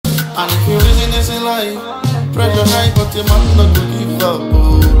And if you reason this in life, pressure high, but the man not to give up.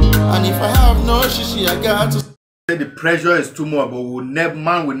 Oh. And if I have no shishi, I got to. The pressure is too much, but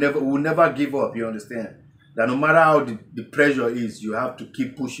man will never give up. You understand? That no matter how the pressure is, you have to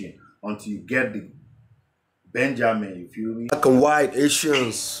keep pushing until you get the Benjamin. You feel me? Black and white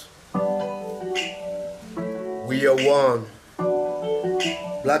Asians, we are one.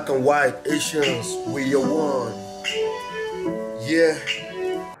 Black and white Asians, we are one. Yeah.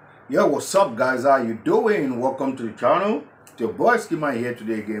 Yo, what's up, guys? How you doing? Welcome to the channel. It's your boy Skimmer here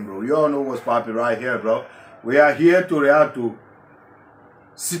today again, bro. You all know what's popping right here, bro. We are here to react to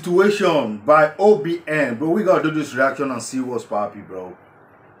Situation by OBN, bro. We gotta do this reaction and see what's popping, bro.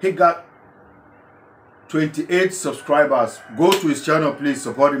 He got 28 subscribers. Go to his channel, please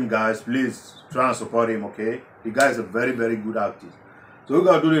support him, guys. Please try and support him, okay? The guy is a very good artist. So we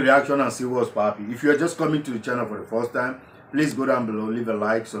gotta do the reaction and see what's popping. If you're just coming to the channel for the first time, please go down below, leave a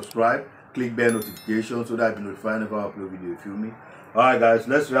like, subscribe, click bell notification so that I can notify whenever I upload video. You feel me? Alright, guys,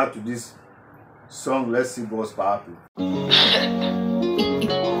 let's react to this song. Let's see what's popping.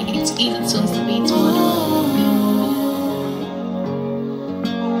 It's easy tunes to beat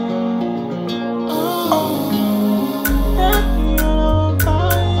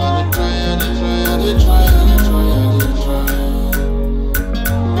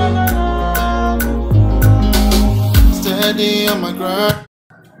Steady on my grind.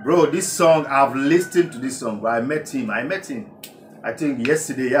 Bro, this song, I've listened to this song, but I met him, I think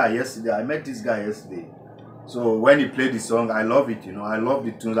yesterday. Yeah, yesterday. I met this guy yesterday. So when he played the song, I love it, you know. I love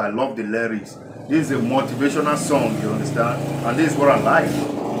the tunes, I love the lyrics. This is a motivational song, you understand? And this is what I like.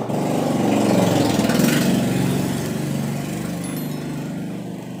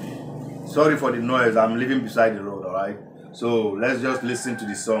 Sorry for the noise, I'm living beside the road, alright? So let's just listen to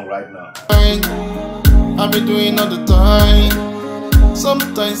the song right now. I've been doing all the time.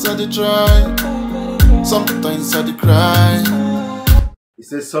 Sometimes I dey try, sometimes I dey cry. He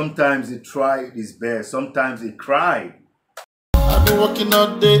says sometimes he tried his best, sometimes he cried. I've been working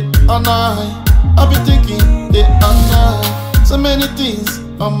all day, all night. I've been thinking day and night. So many things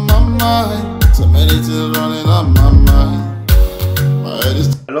on my mind, so many things running on my mind. My head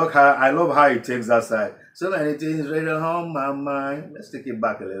is I love how he takes that side. So many things running on my mind. Let's take it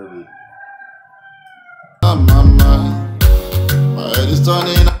back a little bit. on my mind. My head is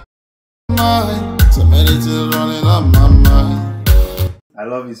turning on my mind. So many things running on my mind. I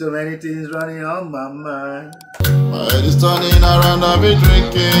love you. So many things running on my mind. My head is turning around. I've been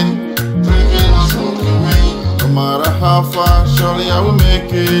drinking and smoking weed. No matter how far, surely I will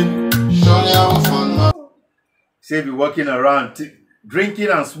make it. Surely I will find my. Say be walking around, drinking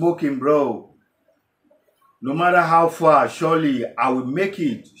and smoking, bro. No matter how far, surely I will make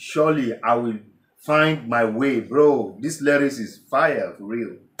it. Surely I will find my way, bro. This lyrics is fire for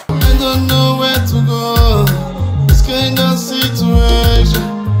real. I don't know where to go. This kind of situation,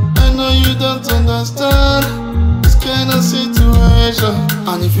 I know you don't understand. This kind of situation,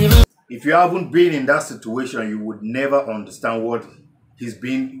 and if you haven't been in that situation, you would never understand what he's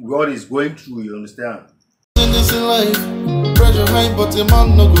going through. You understand? in this life, pressure high, but the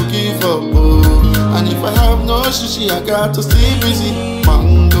man no go give up. Oh. And if I have no shishi, I got to stay busy.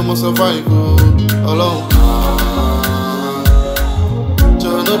 Man, go must survive. Oh. Alone.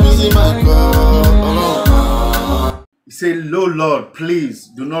 Johnny busy my call. Alone. He said, "Lo Lord, please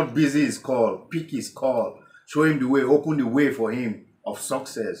do not busy his call. Pick his call. Show him the way. Open the way for him of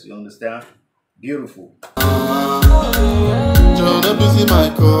success." You understand? Beautiful. Johnny busy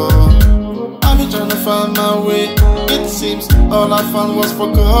my call. I've been trying to find my way. It seems all I found was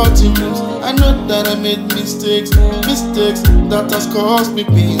forgotten dreams. I know that I made mistakes that has caused me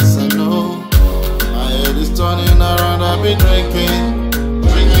peace. I know my head is turning around. I've been drinking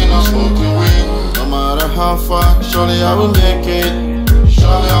and smoking weed. No matter how far, surely I will make it.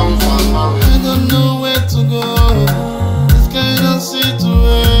 Surely I will find my way. I don't know where to go. This kind of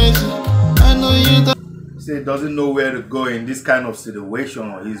situation, I know you don't. He said, doesn't know where to go in this kind of situation.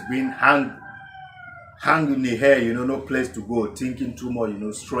 He's been hanged in the hair, you know, no place to go, thinking too much, you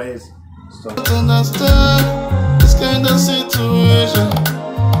know, stress, stuff. I don't understand this kind of situation.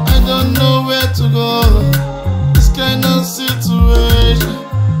 I don't know where to go. This kind of situation,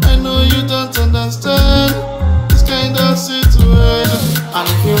 I know you don't understand. This kind of situation. And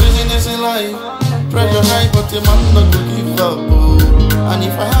if you reason this in life, pressure high, but the man not to give up. Oh. And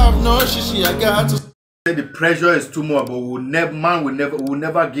if I have no shishi, I got to. The pressure is too much, but man will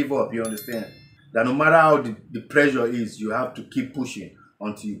never give up. You understand? That no matter how the pressure is, you have to keep pushing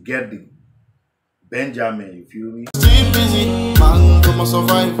until you get the Benjamin. You feel me? Stay busy, man, go must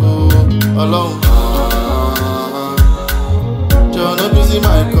survive alone. Johnny busy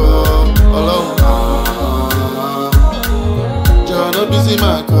my call.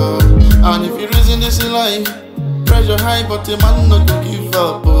 busy life. Pressure high, but a man not to give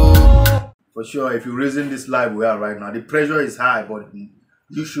up. Oh. For sure, if you reason this life we are right now, the pressure is high, but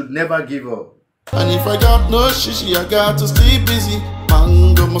you should never give up. And if I got no shishi, I got to stay busy.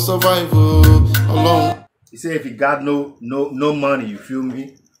 Man, go must survive alone. You say if you got no money, you feel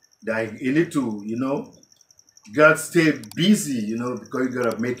me? That you need to, you know, you gotta stay busy, you know, because you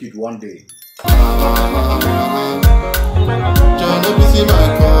gotta make it one day. Tryna busy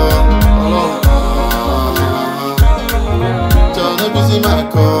my car alone. Tryna busy my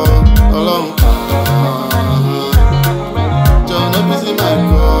car alone. Tryna busy my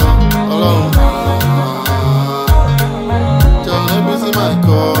car alone. Tryna busy my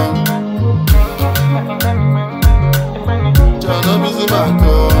car. Tryna busy my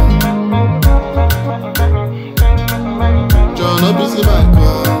car. Tryna busy my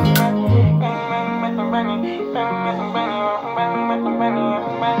car.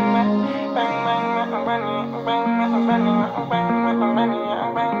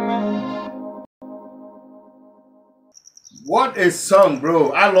 What a song,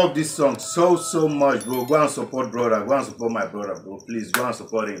 bro. I love this song so much, bro. Go and support brother. Go and support my brother, bro. Please go and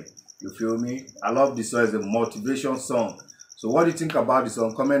support him. You feel me? I love this song. It's a motivation song. So what do you think about this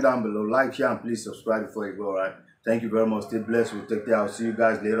song? Comment down below. Like, share, and please subscribe before you go, alright? Thank you very much. Stay blessed. We'll take care. I'll see you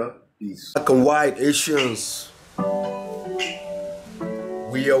guys later. Peace. Black and white Asians,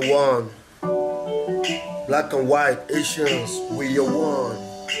 we are one. Black and white Asians, we are one.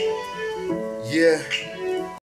 Yeah.